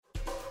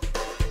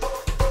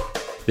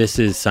This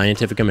is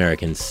Scientific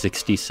American's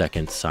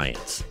 60-Second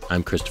Science.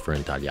 I'm Christopher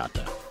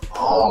Intagliata.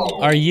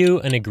 Are you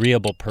an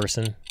agreeable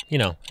person? You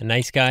know, a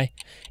nice guy?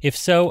 If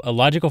so, a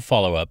logical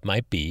follow-up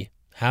might be,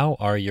 how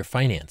are your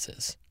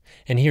finances?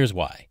 And here's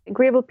why.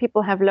 Agreeable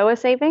people have lower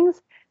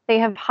savings, they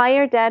have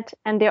higher debt,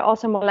 and they're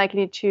also more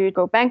likely to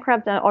go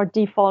bankrupt or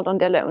default on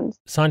their loans.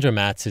 Sandra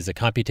Matz is a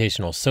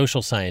computational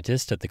social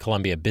scientist at the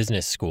Columbia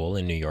Business School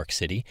in New York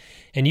City,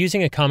 and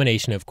using a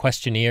combination of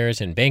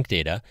questionnaires and bank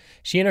data,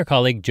 she and her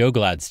colleague Joe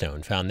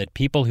Gladstone found that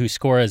people who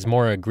score as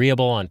more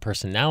agreeable on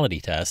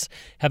personality tests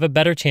have a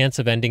better chance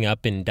of ending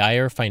up in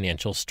dire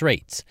financial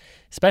straits,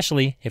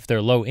 especially if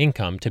they're low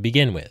income to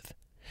begin with.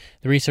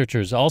 The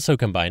researchers also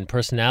combined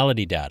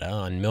personality data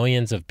on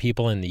millions of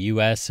people in the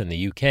U.S. and the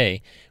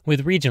U.K.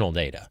 with regional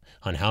data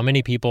on how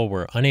many people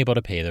were unable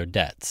to pay their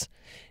debts.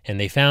 And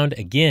they found,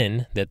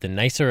 again, that the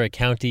nicer a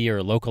county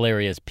or local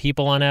area's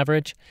people on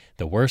average,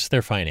 the worse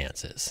their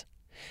finances.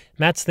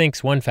 Matz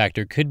thinks one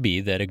factor could be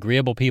that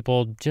agreeable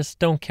people just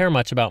don't care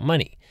much about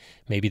money.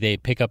 Maybe they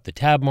pick up the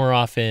tab more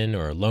often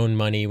or loan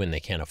money when they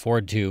can't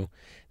afford to.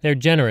 They're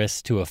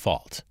generous to a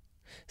fault.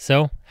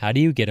 So how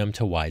do you get them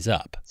to wise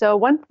up? So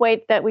one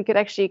way that we could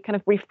actually kind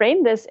of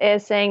reframe this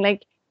is saying,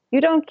 like, you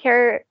don't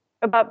care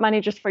about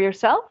money just for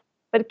yourself,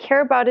 but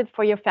care about it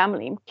for your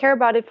family. Care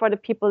about it for the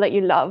people that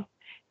you love.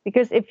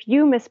 Because if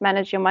you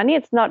mismanage your money,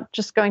 it's not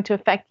just going to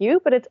affect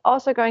you, but it's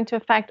also going to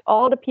affect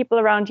all the people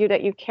around you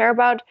that you care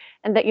about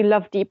and that you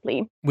love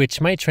deeply. Which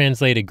might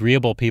translate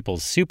agreeable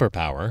people's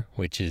superpower,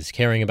 which is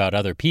caring about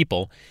other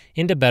people,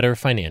 into better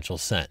financial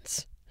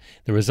sense.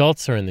 The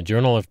results are in the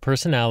Journal of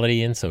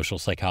Personality and Social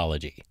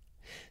Psychology.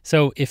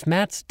 So if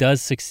Matz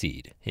does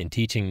succeed in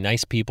teaching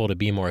nice people to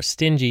be more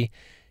stingy,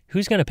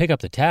 who's going to pick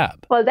up the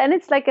tab? Well, then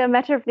it's like a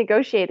matter of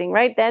negotiating,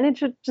 right? Then it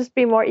should just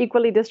be more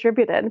equally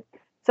distributed.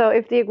 So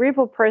if the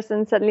agreeable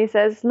person suddenly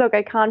says, look,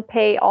 I can't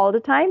pay all the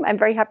time, I'm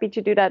very happy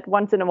to do that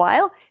once in a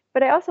while,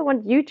 but I also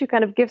want you to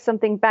kind of give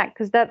something back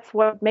because that's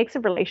what makes a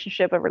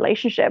relationship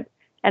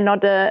and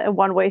not a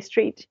one-way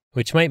street.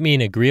 Which might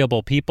mean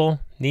agreeable people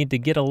need to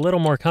get a little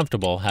more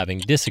comfortable having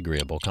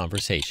disagreeable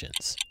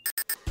conversations.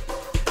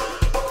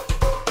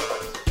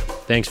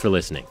 Thanks for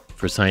listening.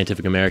 For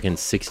Scientific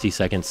American's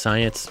 60-Second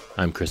Science,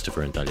 I'm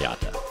Christopher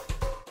Intagliata.